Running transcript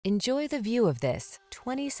Enjoy the view of this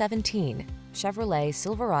 2017 Chevrolet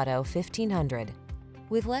Silverado 1500.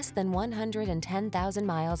 With less than 110,000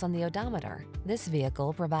 miles on the odometer, this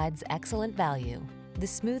vehicle provides excellent value. The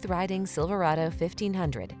smooth-riding Silverado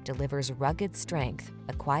 1500 delivers rugged strength,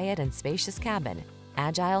 a quiet and spacious cabin,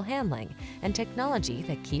 agile handling, and technology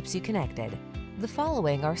that keeps you connected. The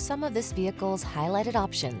following are some of this vehicle's highlighted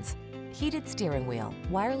options: heated steering wheel,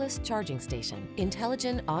 wireless charging station,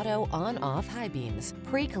 intelligent auto on-off high beams,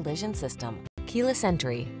 pre-collision system, keyless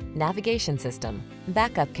entry, navigation system,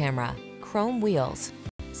 backup camera, chrome wheels,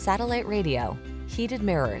 satellite radio, heated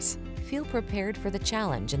mirrors. Feel prepared for the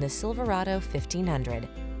challenge in the Silverado 1500.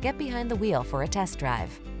 Get behind the wheel for a test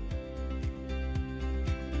drive.